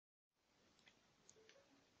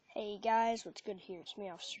Hey guys, what's good here? It's me,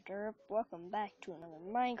 Officer Durps. Welcome back to another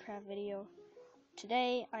Minecraft video.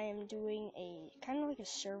 Today I am doing a kind of like a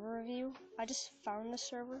server review. I just found the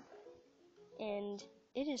server and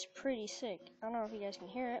it is pretty sick. I don't know if you guys can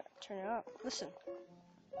hear it. Turn it up. Listen.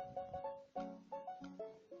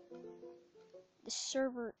 This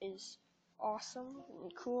server is awesome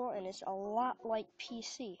and cool, and it's a lot like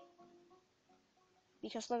PC.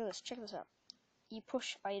 Because look at this, check this out. You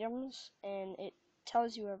push items and it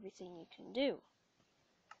tells you everything you can do.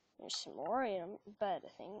 There's some more item, bed, I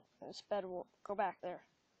think. This bed will go back there.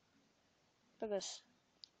 Look at this.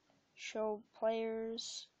 Show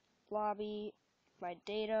players, lobby, my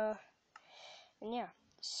data. And yeah,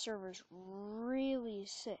 the server's really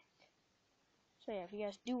sick. So yeah, if you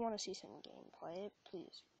guys do want to see some gameplay,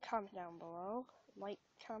 please comment down below. Like,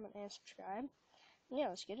 comment, and subscribe. And yeah,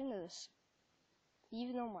 let's get into this.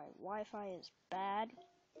 Even though my Wi-Fi is bad,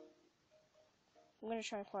 I'm gonna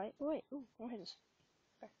try and play. Oh, wait, ooh, don't hit this.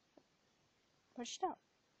 Okay. Push stop.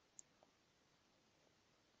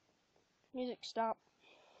 Music, stop.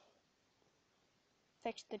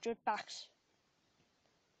 Fix the jukebox.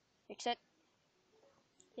 Fix it.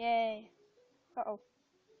 Yay. Uh-oh.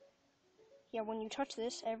 Yeah, when you touch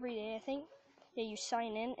this every day, I think, yeah, you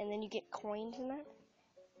sign in and then you get coins in that.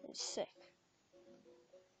 It's sick.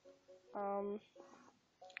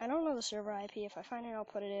 I don't know the server IP. If I find it, I'll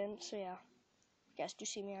put it in. So yeah, if you guys do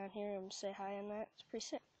see me on here and say hi on that, it's pretty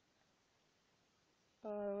sick.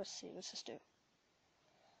 Let's see, what's this do?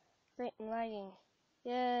 Great and lagging.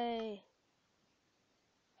 Yay.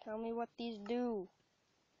 Tell me what these do.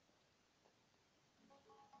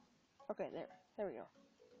 Okay, there we go.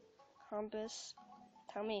 Compass.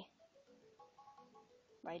 Tell me.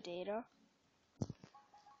 My data.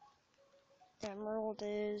 Emerald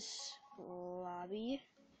is lobby.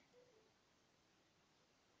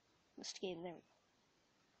 This game, there we go.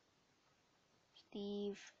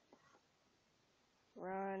 Steve.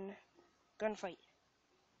 Run. Gunfight.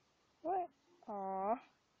 What? Aw.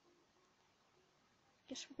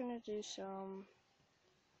 Guess we're gonna do some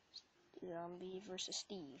zombie versus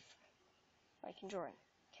Steve. I can join.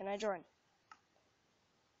 Can I join?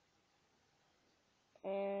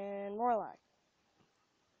 And more lag.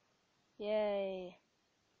 Yay.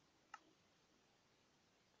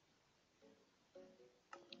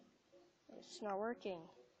 It's not working.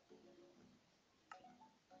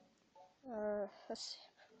 Let's see.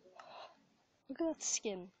 Look at that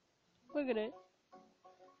skin. Look at it.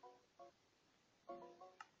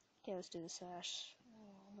 Okay, let's do the sash.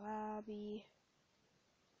 Lobby.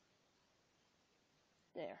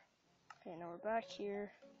 There. Okay, now we're back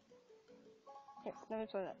here. Here, let me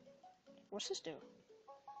play that. What's this do?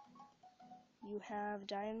 You have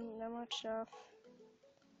dynamite stuff.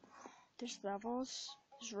 There's levels.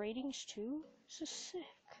 There's ratings too. This is sick.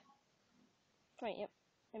 Wait, yep.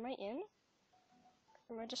 Am I in?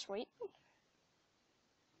 Am I just waiting?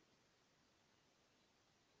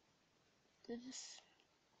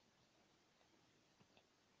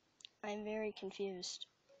 I'm very confused.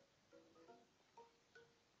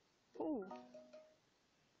 Ooh.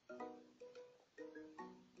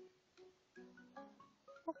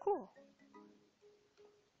 Oh, cool.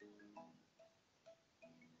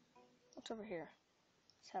 What's over here?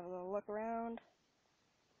 Let's have a little look around.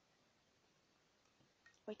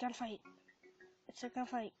 Wait, gunfight. It's a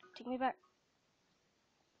gunfight. Take me back.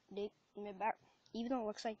 Take me back. Even though it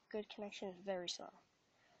looks like good connection, is very slow.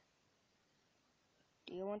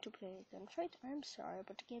 Do you want to play a gunfight? I'm sorry,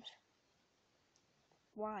 but the game's...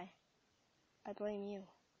 Why? I blame you.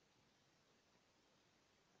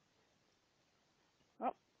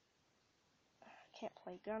 Oh. Can't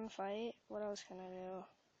play gunfight. What else can I do?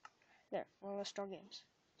 There, one of the store games.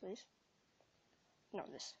 Please. No,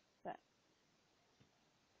 this. That.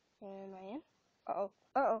 Am I in? Uh-oh.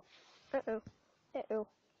 Uh-oh. Uh-oh. Uh-oh.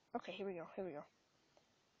 Okay, here we go. Here we go.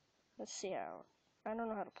 Let's see how... I don't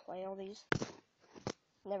know how to play all these.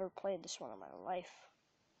 Never played this one in my life.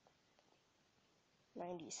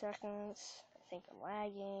 90 seconds. I think I'm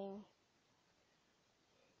lagging.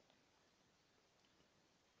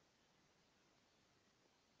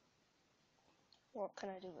 What can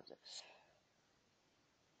I do with this?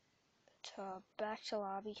 Back to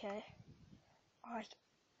lobby, okay? Oh,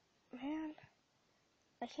 man.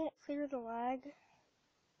 I can't clear the lag.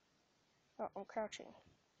 Oh, I'm crouching.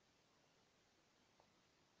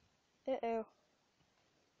 Uh-oh.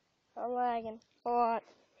 I'm lagging a lot.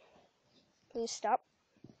 Please stop.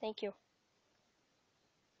 Thank you.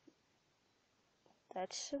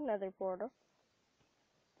 That's another portal.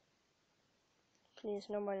 Please,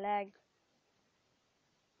 no more lag.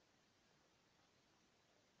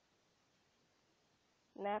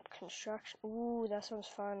 Map construction. Ooh, that sounds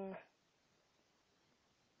fun.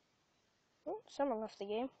 Oh, someone left the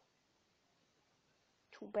game.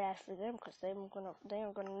 Too bad for them, because they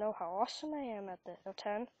are gonna know how awesome I am at the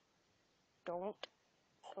 10. Don't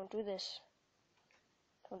do this.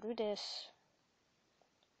 Don't do this.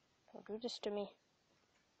 Don't do this to me.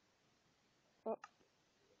 Oh,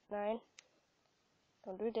 9.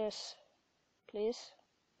 Don't do this, please.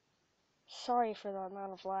 Sorry for the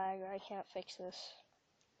amount of lag. I can't fix this.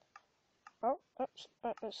 Oh, oops,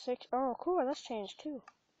 6. Oh, cool. That's changed too.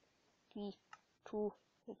 3, 2,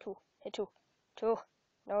 2, hit 2, 2.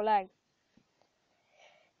 No lag.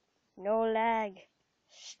 No lag.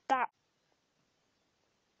 Stop.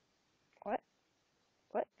 What?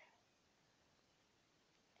 What?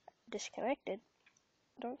 Disconnected?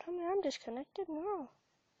 Don't tell me I'm disconnected. No.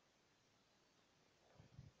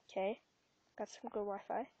 Okay. Got some good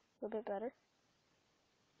Wi-Fi. A little bit better.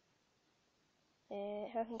 It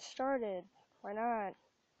hasn't started. Why not?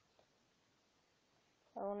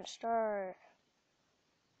 I want to start.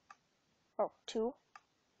 Oh, 2,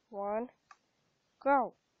 1,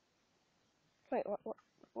 go. Wait, what?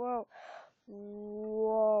 Whoa.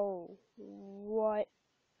 Whoa. What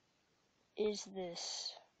is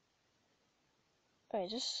this?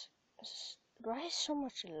 Wait, why is so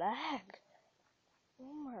much lag?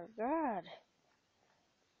 Oh my god.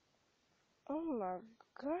 Oh my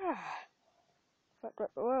god.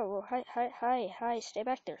 Whoa, hi, stay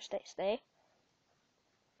back there, stay.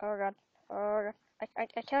 Oh god,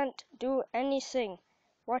 I can't do anything.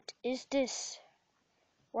 What is this?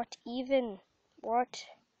 What even? What?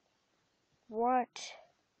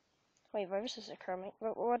 Wait, viruses are coming.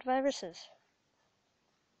 What viruses?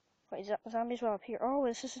 Wait, zombies will appear. Oh,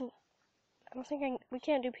 this isn't, I don't think we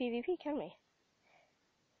can't do PvP, can we?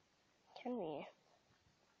 Can we?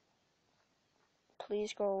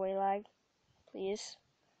 Please go away, lag. Please.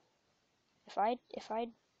 If I,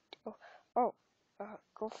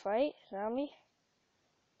 go fight, zombie.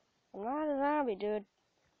 I'm not a zombie, dude.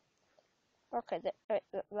 Okay,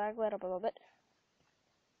 the lag let up a little bit.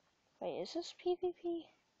 Wait, is this PvP?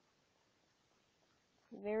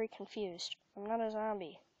 I'm very confused. I'm not a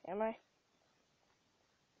zombie, am I?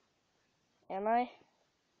 Am I?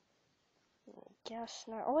 Guess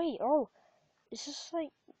not. Oh wait, is this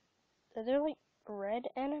like, are there like red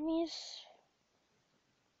enemies?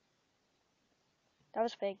 That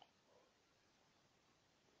was big.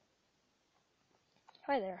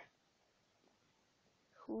 Hi there.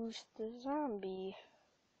 Who's the zombie?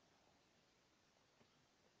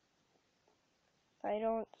 I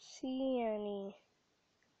don't see any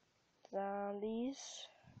zombies.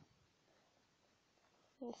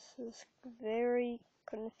 This is very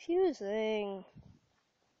confusing.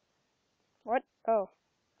 What? Oh,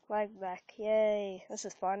 lag back. Yay, this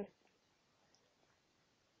is fun.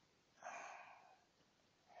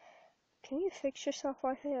 Can you fix yourself,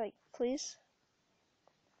 Wi-Fi? Like, please?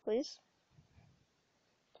 Please?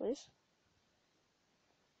 Please?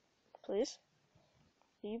 Please?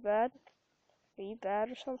 Are you bad? Are you bad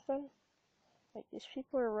or something? Like, these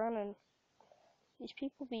people are running. These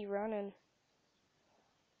people be running.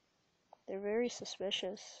 They're very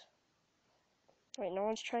suspicious. Wait, no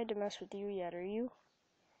one's tried to mess with you yet, are you?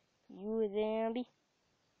 You a zombie?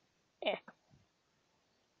 Eh.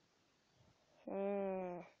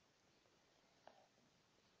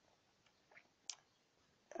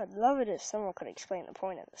 I'd love it if someone could explain the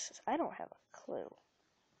point of this. I don't have a clue.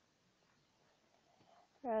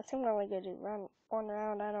 I think I'm only going to do one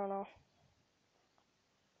round, I don't know.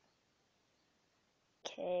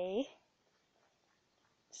 Okay.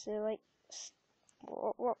 So, like,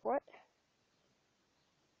 what?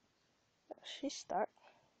 Oh, she's stuck.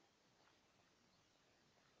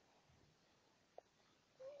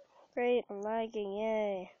 Great, I'm lagging,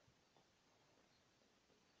 yay.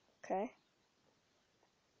 Okay.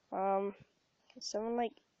 Can someone,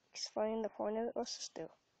 like, explain the point of it? What's this do?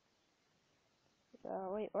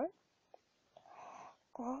 Wait, what?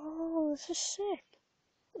 Oh, this is sick.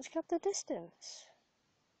 It's got the distance.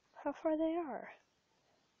 How far they are.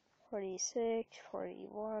 46,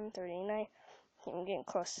 41, 39. Okay, I'm getting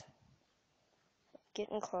close.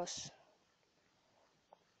 Getting close.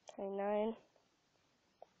 29.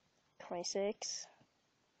 26.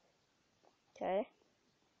 Okay.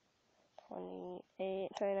 28,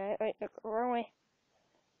 29. Wait, look, wrong way.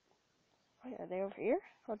 Wait, are they over here?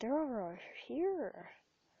 Oh, they're over here.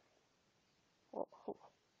 Oh,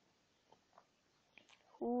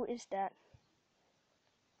 who is that?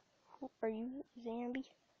 Who are you, zombie?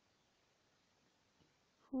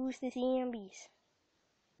 Who's the zombies?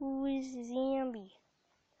 Who is the zombie?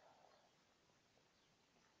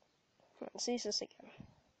 Let's use this again.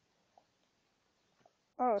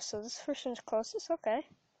 Oh, so this person's closest? Okay.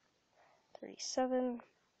 37,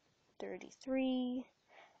 33,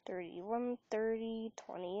 31, 30,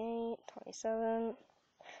 28, 27,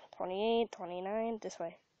 28, 29, this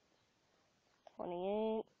way.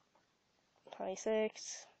 28,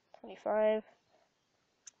 26, 25,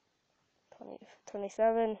 20,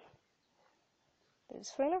 27,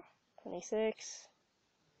 this way now. 26,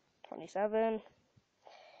 27.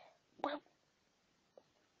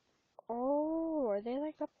 Oh, are they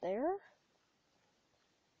like up there?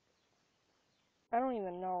 I don't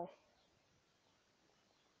even know.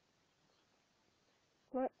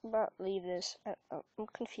 What about leave this? I'm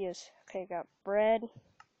confused. Okay, got bread.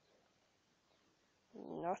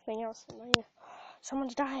 Nothing else in my...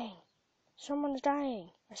 Someone's dying. Someone's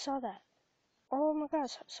dying. I saw that. Oh my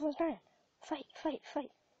gosh, someone's dying. Fight, fight,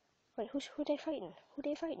 fight. Wait, who they fighting? Who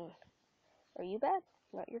they fighting? Are you bad?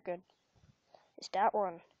 No, you're good. It's that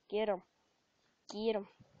one. Get him. Get him.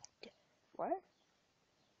 What?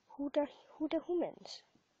 Who the humans?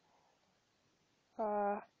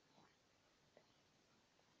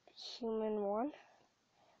 Human one?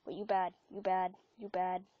 Wait, you bad. You bad. You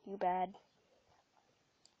bad. You bad.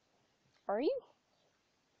 Are you?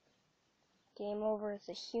 Game over.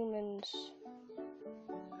 The humans.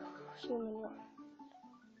 Human one.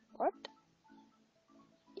 What?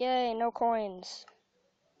 Yay, no coins.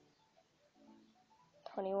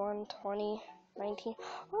 21, 20, 19.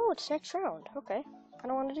 Oh, it's next round. Okay. I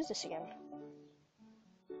don't want to do this again.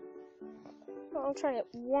 I'll try it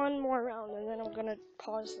one more round and then I'm gonna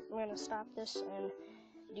pause. I'm gonna stop this and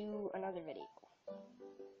do another video.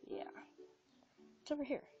 Yeah. It's over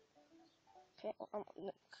here. Okay.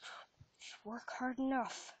 Work hard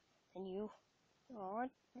enough. And you. Oh.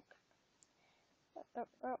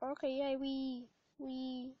 Okay. Yeah. We.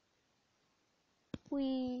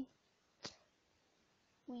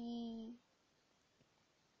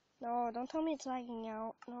 No, don't tell me it's lagging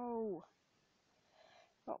out. No.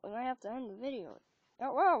 Oh, we might have to end the video.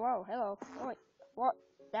 Oh, whoa, hello. Oh, wait, what?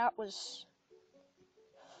 That was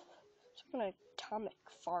some kind of atomic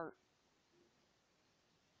fart.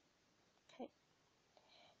 Okay.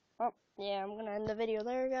 Oh, yeah, I'm gonna end the video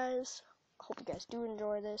there, guys. Hope you guys do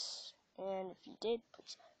enjoy this. And if you did,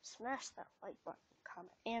 please smash that like button,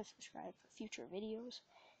 comment, and subscribe for future videos.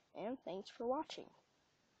 And thanks for watching.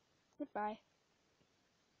 Goodbye.